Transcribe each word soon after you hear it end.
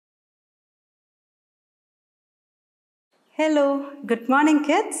Hello, good morning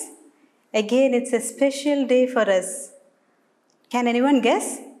kids. Again, it's a special day for us. Can anyone guess?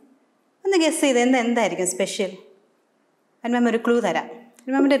 ഒന്ന് guess ചെയ്ത് എന്തായിരിക്കും special? മാം ഒരു clue തരാം.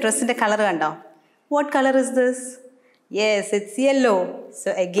 മാമിൻ്റെ ഡ്രസ്സിൻ്റെ കളർ കണ്ടോ? What colour is this? Yes, it's yellow. So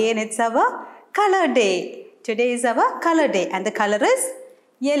again it's our colour day. Today is our colour day and the colour is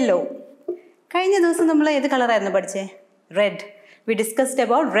yellow. കഴിഞ്ഞ ദിവസം നമ്മൾ ഏത് കളറായിരുന്നു പഠിച്ചേ? Red. We discussed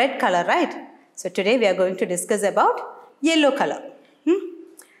about red colour, right? So today we are going to discuss about yellow colour.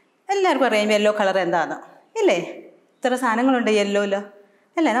 എല്ലാവർക്കും അറിയാം yellow colour എന്താണെന്ന്, ഇല്ലേ? ഇത്ര സാധനങ്ങളുണ്ട് യെല്ലോയിൽ,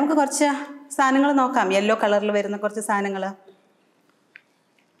 അല്ലേ? നമുക്ക് കുറച്ച് സാധനങ്ങൾ നോക്കാം, യെല്ലോ കളറിൽ വരുന്ന കുറച്ച് സാധനങ്ങൾ.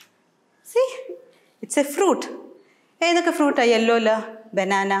 C, it's A fruit. ഏതൊക്കെ ഫ്രൂട്ടാണ് യെല്ലോയിൽ?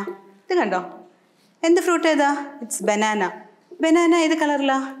 ബനാന. ഇത് കണ്ടോ? എന്ത് ഫ്രൂട്ട് ഏതാ? It's banana. ബനാന ഏത്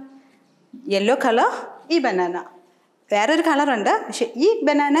കളറിലാണ്? Yellow colour. ഈ ബനാന വേറൊരു കളറുണ്ട്, പക്ഷെ ഈ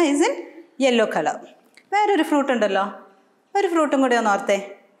banana is in yellow colour. വേറൊരു ഫ്രൂട്ട് ഉണ്ടല്ലോ, ഒരു ഫ്രൂട്ടും കൂടി ഒന്ന് ഓർത്തേ.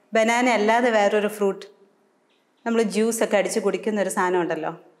 ബനാന അല്ലാതെ വേറൊരു ഫ്രൂട്ട് നമ്മൾ ജ്യൂസൊക്കെ അടിച്ച് കുടിക്കുന്നൊരു സാധനം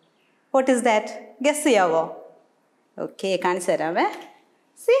ഉണ്ടല്ലോ. What is that? Guess ചെയ്യാവോ? Okay, കാണിച്ചു തരാവേ.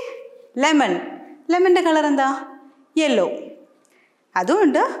 C, lemon. ലെമണിൻ്റെ കളർ എന്താ? യെല്ലോ.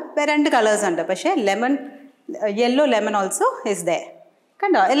 അതുമുണ്ട്, രണ്ട് കളേഴ്സ് ഉണ്ട്, പക്ഷേ lemon, yellow lemon also is ദേ.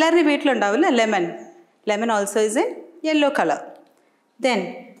 കണ്ടോ? എല്ലാവരുടെയും വീട്ടിലുണ്ടാവില്ല lemon. Lemon also is in yellow colour. Then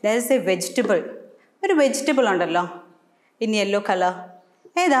there is A vegetable. ഒരു വെജിറ്റബിൾ ഉണ്ടല്ലോ ഇൻ യെല്ലോ കളർ.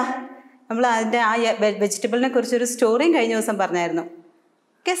 ഏതാ? നമ്മൾ അതിൻ്റെ ആ വെജിറ്റബിളിനെ കുറിച്ചൊരു സ്റ്റോറിയും കഴിഞ്ഞ ദിവസം പറഞ്ഞായിരുന്നു.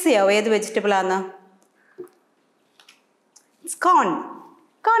 ഗസ് ചെയ്യാവോ ഏത് വെജിറ്റബിളാന്ന്? ഇറ്റ്സ് കോൺ.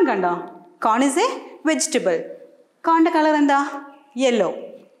 കോൺ കണ്ടോ? Cone is A vegetable. കോണിൻ്റെ colour എന്താ? യെല്ലോ.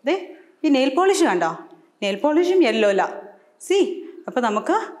 ദേ, ഈ നെയിൽ പോളിഷ് കണ്ടോ? നെയിൽ പോളിഷും യെല്ലോയില. സി, അപ്പോൾ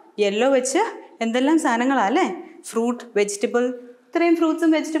നമുക്ക് യെല്ലോ വെച്ച് എന്തെല്ലാം സാധനങ്ങളാണ് അല്ലേ? ഫ്രൂട്ട്, വെജിറ്റബിൾ, ഇത്രയും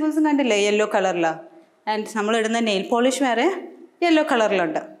ഫ്രൂട്ട്സും വെജിറ്റബിൾസും കണ്ടില്ലേ യെല്ലോ കളറിൽ. ആൻഡ് നമ്മളിടുന്ന നെയിൽ പോളിഷ് വേറെ യെല്ലോ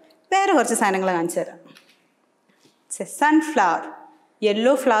കളറിലുണ്ട്. വേറെ കുറച്ച് സാധനങ്ങൾ കാണിച്ചു തരാം. സൺഫ്ലവർ.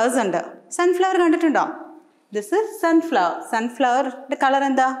 യെല്ലോ ഫ്ലവേഴ്സ് ഉണ്ട്. സൺഫ്ലവർ കണ്ടിട്ടുണ്ടോ? This is sunflower. സൺഫ്ലവറിൻ്റെ കളർ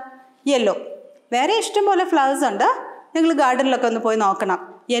എന്താ? യെല്ലോ. വേറെ ഇഷ്ടംപോലെ ഫ്ലവേഴ്സ് ഉണ്ട്, നിങ്ങൾ ഗാർഡനിലൊക്കെ ഒന്ന് പോയി നോക്കണം,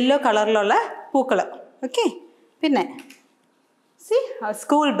 യെല്ലോ കളറിലുള്ള പൂക്കൾ. ഓക്കെ, പിന്നെ സി,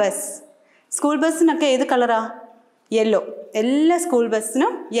 സ്കൂൾ ബസ്. സ്കൂൾ ബസ്സിനൊക്കെ ഏത് കളറാണ്? യെല്ലോ. എല്ലാ സ്കൂൾ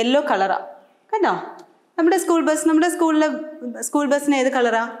ബസ്സിനും യെല്ലോ കളറാണ്. കണ്ടോ? നമ്മുടെ സ്കൂൾ ബസ്സിന് ഏത്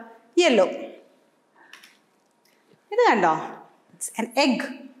കളറാണ്? യെല്ലോ. ഇത് കണ്ടോ? It's an egg.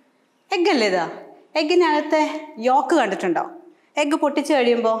 എഗ് അല്ലേ ഇത്? എഗ്ഗിനകത്തെ യോക്ക് കണ്ടിട്ടുണ്ടോ? എഗ്ഗ് പൊട്ടിച്ച്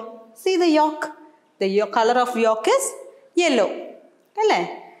കഴിയുമ്പോൾ see the yoke. The colour of yoke is yellow, അല്ലേ?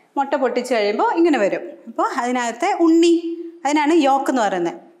 മുട്ട പൊട്ടിച്ച് കഴിയുമ്പോൾ ഇങ്ങനെ വരും. അപ്പോൾ അതിനകത്തെ ഉണ്ണി, അതിനാണ് യോക്ക് എന്ന്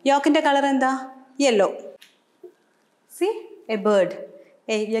പറയുന്നത്. യോക്കിൻ്റെ കളർ എന്താ? Yellow. C, A bird,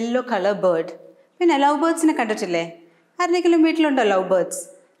 A yellow colour bird. പിന്നെ ലവ് ബേർഡ്സിനെ കണ്ടിട്ടില്ലേ? ആരുടെയെങ്കിലും വീട്ടിലുണ്ടോ love birds?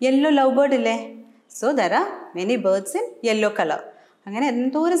 Yellow love bird ഇല്ലേ? So there are many birds in yellow colour. അങ്ങനെ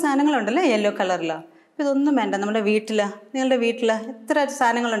എന്തോരം സാധനങ്ങളുണ്ടല്ലോ യെല്ലോ കളറിൽ. അപ്പോൾ ഇതൊന്നും വേണ്ട, നമ്മുടെ വീട്ടിൽ, നിങ്ങളുടെ വീട്ടിൽ എത്ര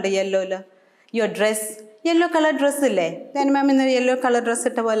സാധനങ്ങളുണ്ട് യെല്ലോയിൽ. Your dress, yellow colour dress ഇല്ലേ? ഞാൻ മാം ഇന്ന് യെല്ലോ കളർ ഡ്രസ്സ്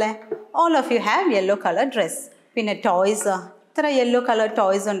ഇട്ട പോലെ all of you have yellow colour dress. പിന്നെ ടോയ്സ്, ഇത്ര യെല്ലോ കളർ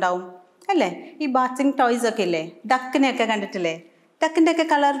ടോയ്സ് ഉണ്ടാവും, അല്ലേ? ഈ ബാത്തിങ് ടോയ്സ് ഒക്കെ ഇല്ലേ? ഡക്കിനെയൊക്കെ കണ്ടിട്ടില്ലേ? ഡക്കിൻ്റെ ഒക്കെ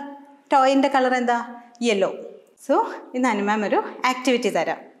കളർ, ടോയിൻ്റെ കളർ എന്താ? യെല്ലോ. സോ ഇന്ന് അനുമാം ഒരു ആക്ടിവിറ്റി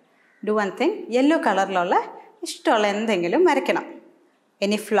തരാം. ഡു വൺ തിങ്, യെല്ലോ കളറിലുള്ള ഇഷ്ടമുള്ള എന്തെങ്കിലും വരയ്ക്കണം.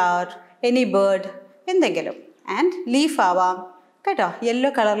 എനി ഫ്ലവർ, എനി ബേർഡ്, എന്തെങ്കിലും. ആൻഡ് ലീഫ് ആവാം, കേട്ടോ?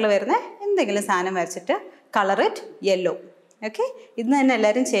 യെല്ലോ കളറിൽ വരുന്ന എന്തെങ്കിലും സാധനം വരച്ചിട്ട് കളർ ഇറ്റ് യെല്ലോ. ഓക്കെ, ഇന്ന് തന്നെ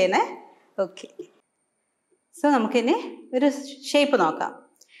എല്ലാവരും ചെയ്യണേ. ഓക്കെ, സോ നമുക്കിനി ഒരു ഷേപ്പ് നോക്കാം.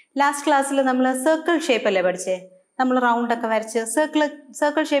 ലാസ്റ്റ് ക്ലാസ്സിൽ നമ്മൾ സർക്കിൾ ഷേപ്പ് അല്ലേ പഠിച്ചേ? നമ്മൾ റൗണ്ടൊക്കെ വരച്ച്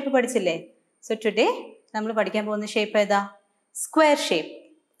സർക്കിൾ ഷേപ്പ് പഠിച്ചില്ലേ? സോ ടുഡേ നമ്മൾ പഠിക്കാൻ പോകുന്ന ഷേപ്പ് ഏതാ? Square shape.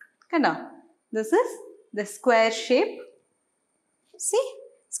 കണ്ടോ? This is the square shape. C,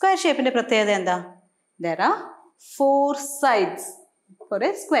 square ഷേപ്പിൻ്റെ പ്രത്യേകത എന്താ? There are 4 sides four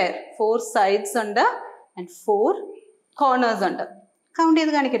A square. 4 sides ഉണ്ട് ആൻഡ് 4 corners ഉണ്ട്. കൗണ്ട്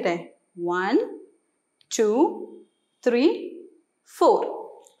ചെയ്ത് കാണിക്കട്ടെ. 1, 2, 3, 4.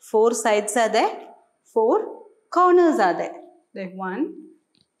 4 sides are there, 4 corners are there. 1,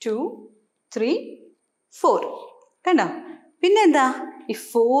 2, 3, 4. കണ്ടോ? പിന്നെന്താ? ഈ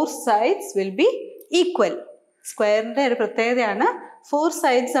 4 sides will be equal. സ്ക്വയറിൻ്റെ ഒരു പ്രത്യേകതയാണ് 4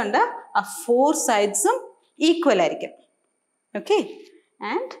 sides ഉണ്ട്, ആ 4 sidesഉം ഈക്വൽ ആയിരിക്കും. Okay,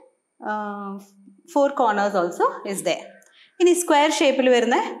 and 4 corners also is there. ഇനി സ്ക്വയർ ഷേപ്പിൽ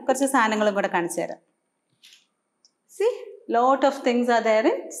വരുന്ന കുറച്ച് സാധനങ്ങളും കൂടെ കാണിച്ചു തരാം. C, lot of things are there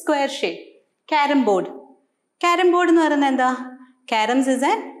in square shape. Carom board. Carom board എന്ന് പറയുന്നത് എന്താ? Caroms is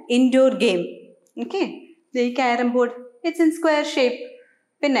an indoor game. Okay, ഈ carom board it's in square shape.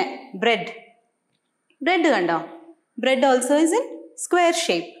 പിന്നെ ബ്രെഡ്, ബ്രെഡ് കണ്ടോ, bread also is in square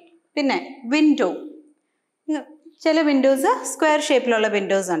shape. പിന്നെ window, ചില Windows square ഷേപ്പിലുള്ള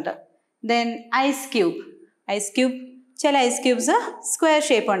Windows ഉണ്ട്. Then ice cube, ice cube, ചില ഐസ് ക്യൂബ്സ് സ്ക്വയർ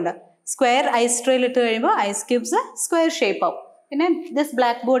ഷേപ്പ് ഉണ്ട്. Square ice ട്രേയിൽ ഇട്ട് കഴിയുമ്പോൾ ഐസ് ക്യൂബ്സ് സ്ക്വയർ ഷേപ്പ് ആവും. പിന്നെ this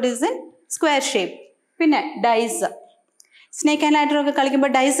black board is in square shape. പിന്നെ ഡൈസ്, സ്നേക്ക് ആൻഡ് ലാഡറൊക്കെ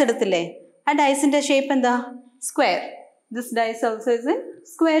കളിക്കുമ്പോൾ ഡൈസ് എടുത്തില്ലേ, ആ ഡൈസിൻ്റെ ഷേപ്പ് എന്താ, square. This dyes also is in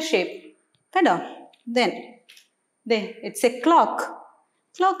square shape കണ്ടോ. Then it's A clock,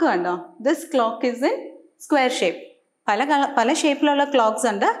 clock കണ്ടോ, this clock is in square shape. പല ഷേപ്പിലുള്ള clocks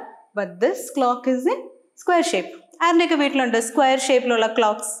ഉണ്ട്, but this clock is in square shape. ആരുടെയൊക്കെ വീട്ടിലുണ്ട് സ്ക്വയർ ഷേപ്പിലുള്ള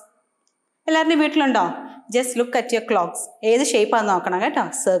ക്ലോക്ക്സ്? എല്ലാവരുടെയും വീട്ടിലുണ്ടോ? Just look at your clocks. ഏത് ഷേപ്പാണെന്ന് നോക്കണം കേട്ടോ,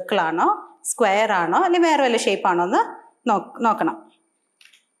 സർക്കിൾ ആണോ സ്ക്വയർ ആണോ അല്ലെങ്കിൽ വേറെ വല്ല ഷേപ്പാണോ എന്ന് നോക്കണം.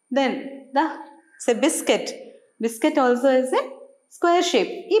 Then it's A biscuit, biscuit also is A square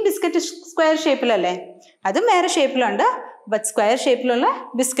shape. ഈ ബിസ്ക്കറ്റ് സ്ക്വയർ ഷേപ്പിലല്ലേ, അതും വേറെ ഷേപ്പിലുണ്ട്, ബട്ട് സ്ക്വയർ ഷേപ്പിലുള്ള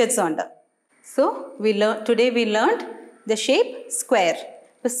ബിസ്ക്കറ്റ്സും ഉണ്ട്. So today we learned the shape square.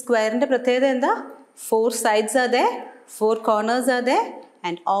 ഇപ്പോൾ സ്ക്വയറിൻ്റെ പ്രത്യേകത എന്താ, 4 sides are there, 4 corners are there,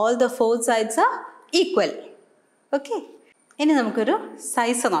 and all the 4 sides are equal. Okay, ഇനി നമുക്കൊരു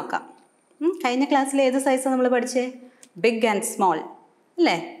സൈസ് നോക്കാം. കഴിഞ്ഞ ക്ലാസ്സിൽ ഏത് സൈസാണ് നമ്മൾ പഠിച്ചേ? ബിഗ് ആൻഡ് സ്മോൾ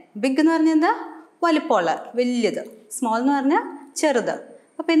അല്ലേ. ബിഗ് എന്ന് പറഞ്ഞാൽ എന്താ, വലിപ്പമുള്ള വലിയത്. സ്മോൾ എന്ന് പറഞ്ഞാൽ ചെറുത്.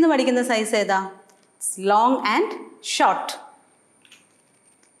 അപ്പോൾ ഇന്ന് പഠിക്കുന്ന സൈസ് ഏതാ? Long and short.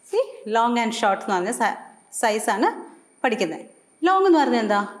 Long and short എന്ന് പറഞ്ഞ സൈസാണ് പഠിക്കുന്നത്. ലോങ് എന്ന് പറഞ്ഞാൽ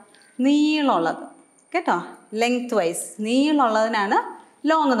എന്താ, നീളമുള്ളത് കേട്ടോ, ലെങ്ത് വൈസ് നീളമുള്ളതിനാണ്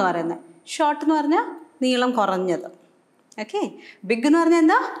ലോങ് എന്ന് പറയുന്നത്. ഷോർട്ട് എന്ന് പറഞ്ഞാൽ നീളം കുറഞ്ഞത്. ഓക്കെ, ബിഗ് എന്ന് പറഞ്ഞാൽ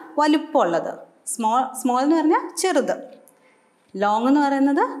എന്താ, വലുപ്പമുള്ളത്. സ്മോൾ എന്ന് പറഞ്ഞാൽ ചെറുത്. ലോങ് എന്ന്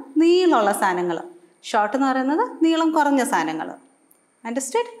പറയുന്നത് നീളമുള്ള സാധനങ്ങൾ, ഷോർട്ട് എന്ന് പറയുന്നത് നീളം കുറഞ്ഞ സാധനങ്ങൾ.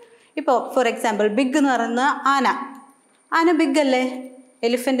 അണ്ടർസ്റ്റാൻഡ്? ഇപ്പോൾ ഫോർ എക്സാമ്പിൾ ബിഗ് എന്ന് പറയുന്നത് ആന ബിഗ് അല്ലേ.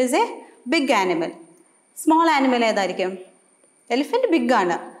 Elephant is A big animal. Small animal ഏതായിരിക്കും? എലിഫൻറ്റ് ബിഗ്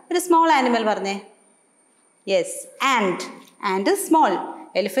ആണ്. ഒരു സ്മോൾ ആനിമൽ പറഞ്ഞേ. Yes, and small.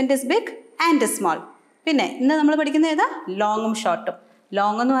 Elephant is big, and small. പിന്നെ ഇന്ന് നമ്മൾ പഠിക്കുന്നത് ഏതാ? ലോങ്ങും ഷോർട്ടും.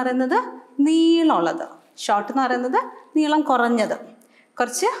 ലോങ് എന്ന് പറയുന്നത് നീളമുള്ളത്, ഷോർട്ട് എന്ന് പറയുന്നത് നീളം കുറഞ്ഞത്.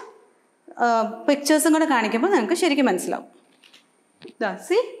 കുറച്ച് പിക്ചേഴ്സും കൂടെ കാണിക്കുമ്പോൾ നിങ്ങൾക്ക് ശരിക്കും മനസ്സിലാവും.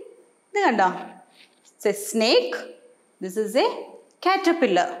 ഇത് കണ്ടോ, it's A snake, this is A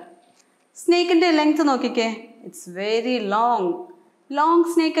caterpillar. സ്നേക്കിൻ്റെ length നോക്കിക്കേ, ഇറ്റ്സ് വെരി ലോങ്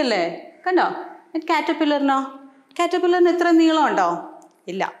സ്നേക്ക് അല്ലേ, കണ്ടോ. കാറ്റർപില്ലറിനോ? കാറ്റർപില്ലറിന് ഇത്ര നീളം ഉണ്ടോ?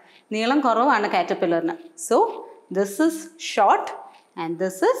 ഇല്ല, നീളം കുറവാണ് കാറ്റർപില്ലറിന്. So this is short and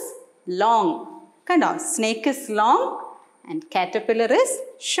this is long. കണ്ടോ, snake is long and caterpillar is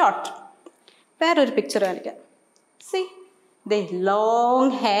short. വേറൊരു പിക്ചർ കാണിക്കാം. C, the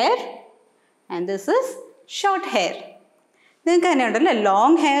long hair and this is short hair. നിങ്ങൾക്ക് തന്നെ ഉണ്ടല്ലോ,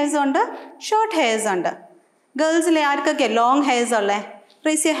 ലോങ് ഹെയർസ് ഉണ്ട്, ഷോർട്ട് ഹെയർസ് ഉണ്ട്. ഗേൾസിലെ ആർക്കൊക്കെ ലോങ് ഹെയർസ് ഉള്ളേ?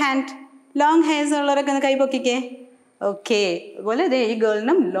 Raise your hand. Long hairs ഉള്ളവരൊക്കെ ഒന്ന് കൈ പൊക്കിക്കേ. ഓക്കെ, അതുപോലെ ഇതേ ഈ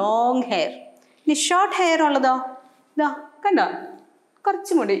ഗേളിനും ലോങ് ഹെയർ. ഇനി ഷോർട്ട് ഹെയർ ഉള്ളതോ? ഇതാ കണ്ടോ,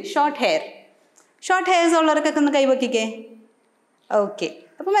 കുറച്ചും കൂടി ഷോർട്ട് ഹെയർസ് ഉള്ളവർക്കൊക്കെ ഒന്ന് കൈ പൊക്കിക്കേ. ഓക്കെ,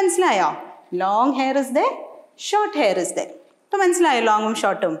 അപ്പോൾ മനസ്സിലായോ? Long hair is they, short hair is ദേ. അപ്പോൾ മനസ്സിലായോ ലോങ്ങും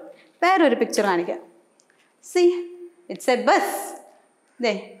ഷോർട്ടും? വേറൊരു പിക്ചർ കാണിക്കാം. C, it's A bus.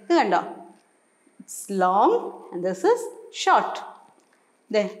 ദേ ഇത് കണ്ടോ, it's long and this is short.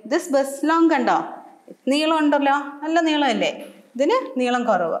 This bus long കണ്ടോ, നീളം ഉണ്ടല്ലോ, നല്ല നീളമല്ലേ. ഇതിന് നീളം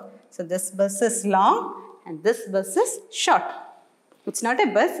കുറവ്. So this bus is long and this bus is short. It's not A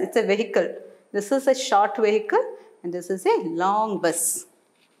bus, it's A vehicle. This is A short vehicle and this is A long bus.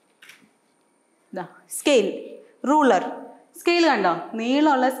 Scale, ruler. Scale കണ്ടോ,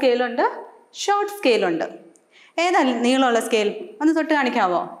 നീളമുള്ള സ്കെയിലുണ്ട്, short സ്കെയിലുണ്ട്. ഏതാ നീളമുള്ള scale? ഒന്ന് തൊട്ട്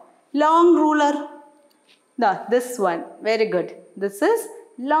കാണിക്കാവോ? Long ruler. This one, very good. This is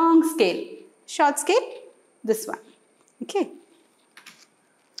long scale. Short scale, this one. Okay.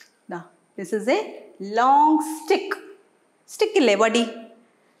 Now, this is a long stick. Stick ille vadi.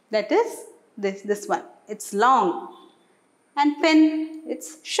 That is this one. It's long. And pen, it's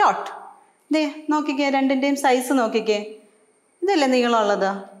short. ദേ നോക്കിക്കേ, രണ്ടിൻ്റെയും size നോക്കിക്കേ. ഇതല്ലേ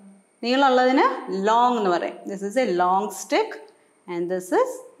നീളമുള്ളത്? നീളമുള്ളതിന് long എന്ന് പറയും. This is A long stick and this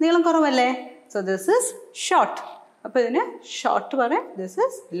is നീളം കുറവല്ലേ. So this is short. അപ്പോൾ ഇതിന് ഷോർട്ട് പറയും, ദിസ്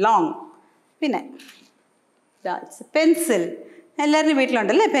ഇസ് ലോങ്. പിന്നെ പെൻസിൽ. എല്ലാവരുടെയും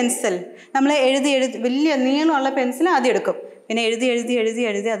വീട്ടിലുണ്ടല്ലേ പെൻസിൽ. നമ്മൾ എഴുതി വലിയ നീളമുള്ള പെൻസിൽ ആദ്യം എടുക്കും, പിന്നെ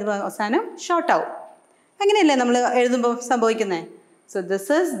എഴുതി അത് അവസാനം ഷോർട്ടാവും. അങ്ങനെയല്ലേ നമ്മൾ എഴുതുമ്പോൾ സംഭവിക്കുന്നത്. So this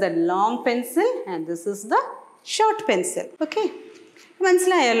is the long pencil and this is the short pencil. Okay,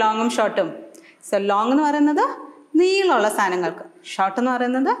 മനസ്സിലായോ ലോങ്ങും ഷോർട്ടും? സോ ലോങ് എന്ന് പറയുന്നത് നീളമുള്ള സാധനങ്ങൾക്ക്, ഷോർട്ട് എന്ന്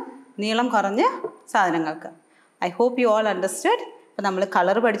പറയുന്നത് നീളം കുറഞ്ഞ സാധനങ്ങൾക്ക്. I hope you all understood. അപ്പോൾ നമ്മൾ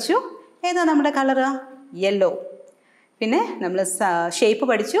കളർ പഠിച്ചു. ഏതാ നമ്മുടെ കളറ്? യെല്ലോ. പിന്നെ നമ്മൾ ഷേപ്പ്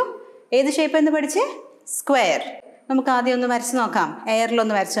പഠിച്ചു. ഏത് ഷേപ്പ് എന്ന് പഠിച്ചേ? സ്ക്വയർ. നമുക്ക് ആദ്യം ഒന്ന് വരച്ച് നോക്കാം,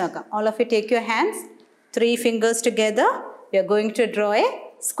 എയറിലൊന്ന് വരച്ച് നോക്കാം. All of you take your hands, 3 fingers together. We are going to draw a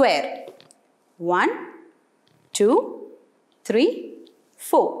square. 1, 2, 3,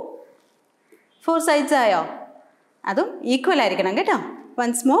 4. 4 sides ആയോ? അതും ഈക്വൽ ആയിരിക്കണം കേട്ടോ.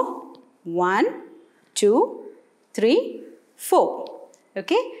 Once more. 1, 2, 3, 4.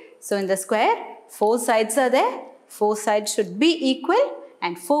 Okay, so in the square 4 sides are there. 4 sides should be equal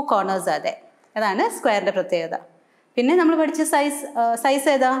and 4 corners are there. അതാണ് സ്ക്വയറിൻ്റെ പ്രത്യേകത. പിന്നെ നമ്മൾ പഠിച്ച സൈസ്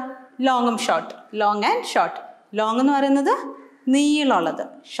ഏതാ? ലോങ്ങും short. Long and short. Long എന്ന് പറയുന്നത് നീളമുള്ളത്,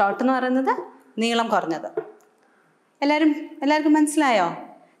 ഷോർട്ട് എന്ന് പറയുന്നത് നീളം കുറഞ്ഞത്. എല്ലാവർക്കും മനസ്സിലായോ?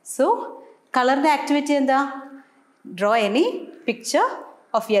 സോ കളറിൻ്റെ ആക്ടിവിറ്റി എന്താ? Draw any picture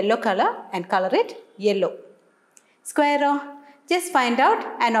of yellow colour and colour it yellow. സ്ക്വയറോ? Just find out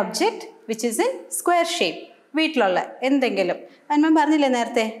an object which is in square shape. വീട്ടിലുള്ള എന്തെങ്കിലും. ഞാൻ പറഞ്ഞില്ലേ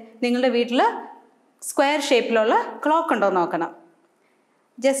നേരത്തെ, നിങ്ങളുടെ വീട്ടിൽ സ്ക്വയർ ഷേപ്പിലുള്ള ക്ലോക്ക് ഉണ്ടോ നോക്കണം.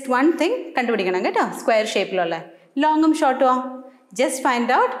 ജസ്റ്റ് വൺ തിങ് കണ്ടുപിടിക്കണം കേട്ടോ, സ്ക്വയർ ഷേപ്പിലുള്ള. ലോങ്ങും ഷോർട്ടുമോ? Just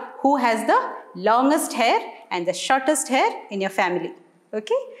find out who has the longest hair and the shortest hair in your family.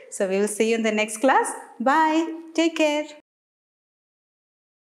 Okay, so we will see you in the next class. Bye, take care.